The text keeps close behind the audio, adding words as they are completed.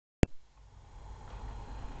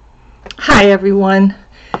Hi everyone.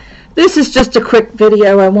 This is just a quick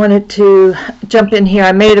video. I wanted to jump in here.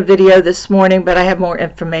 I made a video this morning, but I have more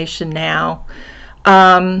information now.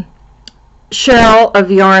 Cheryl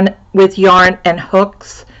of Yarn and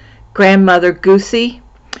Hooks, grandmother Goosey,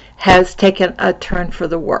 has taken a turn for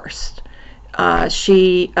the worst.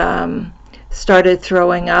 She started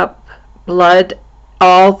throwing up blood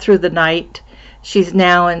all through the night. She's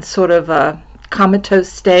now in sort of a comatose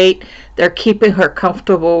state. They're keeping her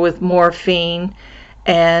comfortable with morphine,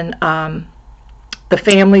 and the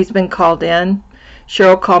family's been called in.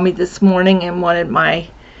 Cheryl called me this morning and wanted my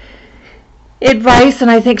advice, and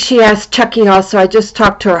I think she asked Chucky also. I just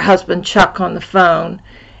talked to her husband Chuck on the phone,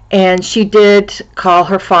 and she did call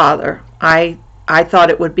her father. I thought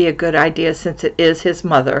it would be a good idea, since it is his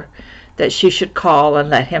mother, that she should call and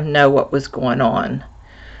let him know what was going on.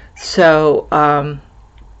 So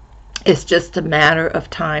it's just a matter of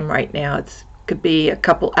time right now. It could be a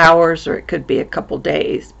couple hours or it could be a couple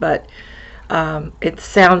days, but it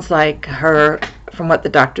sounds like her, from what the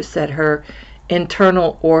doctor said, her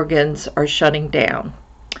internal organs are shutting down.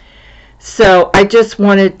 So I just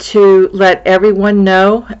wanted to let everyone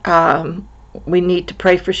know we need to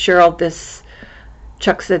pray for Cheryl.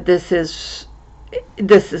 Chuck said this is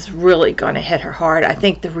really going to hit her hard. I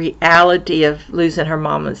think the reality of losing her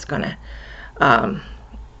mom is going to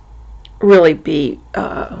really be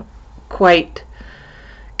quite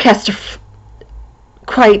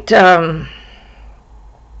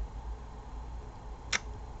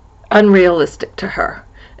unrealistic to her,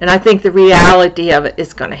 and I think the reality of it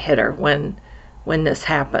is going to hit her when this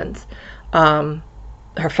happens. Her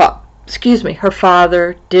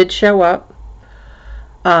father did show up,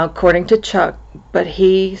 according to Chuck, but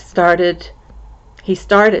he started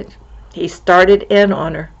in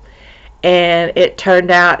on her. And it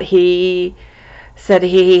turned out he said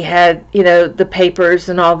he had, the papers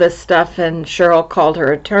and all this stuff, and Cheryl called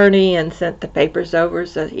her attorney and sent the papers over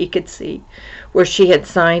so he could see where she had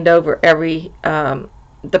signed over every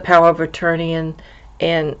the power of attorney and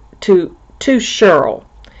to Cheryl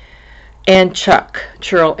and Chuck.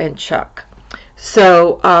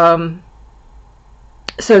 So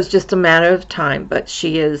so it's just a matter of time, but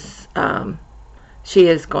she is going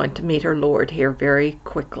to meet her Lord here very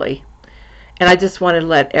quickly. And I just wanted to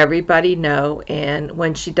let everybody know, and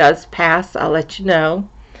when she does pass, I'll let you know.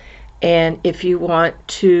 And if you want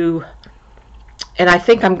to, and I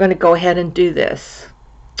think I'm going to go ahead and do this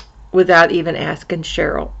without even asking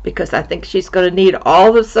Cheryl, because I think she's going to need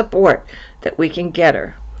all the support that we can get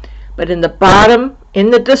her. But in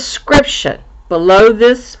the description below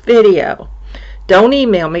this video, don't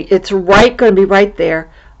email me. It's going to be right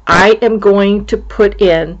there. I am going to put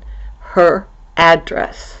in her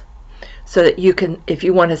address, so that you can, if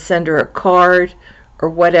you want to send her a card or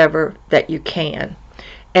whatever, that you can.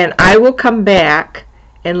 And I will come back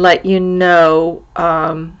and let you know.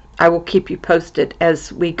 I will keep you posted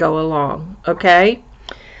as we go along, okay?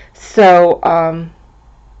 So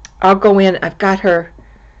I'll go in. I got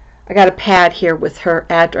a pad here with her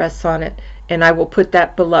address on it, and I will put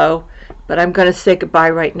that below. But I'm going to say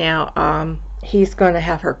goodbye right now. He's going to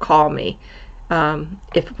have her call me.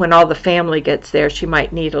 When all the family gets there, she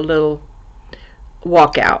might need a little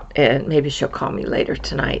walk out, and maybe she'll call me later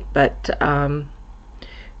tonight. But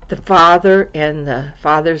the father and the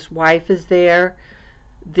father's wife is there.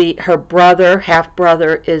 Her brother, half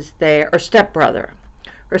brother, is there, or stepbrother.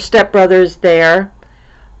 Her stepbrother is there.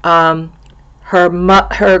 Her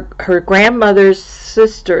grandmother's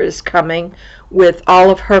sister is coming with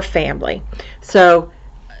all of her family. So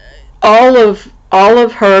all of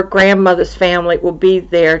her grandmother's family will be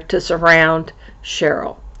there to surround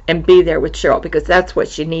Cheryl and be there with Cheryl, because that's what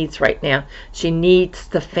she needs right now. She needs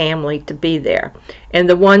the family to be there, and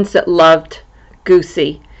the ones that loved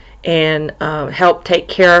Goosey and helped take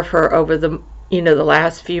care of her over the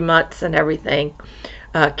last few months and everything.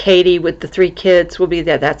 Katie with the 3 kids will be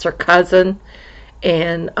there. That's her cousin,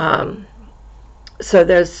 and so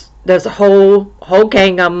there's a whole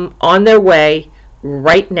gang of them on their way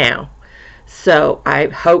right now. So I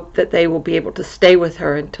hope that they will be able to stay with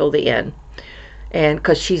her until the end, and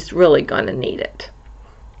because she's really going to need it.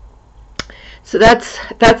 So that's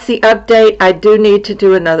the update. I do need to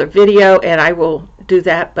do another video, and I will do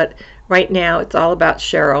that, but right now it's all about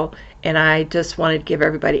Cheryl, and I just wanted to give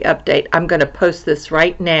everybody an update. I'm going to post this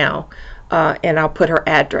right now, and I'll put her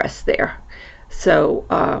address there. So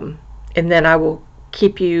and then I will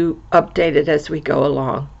keep you updated as we go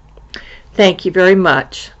along. Thank you very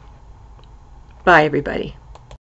much. Bye, everybody.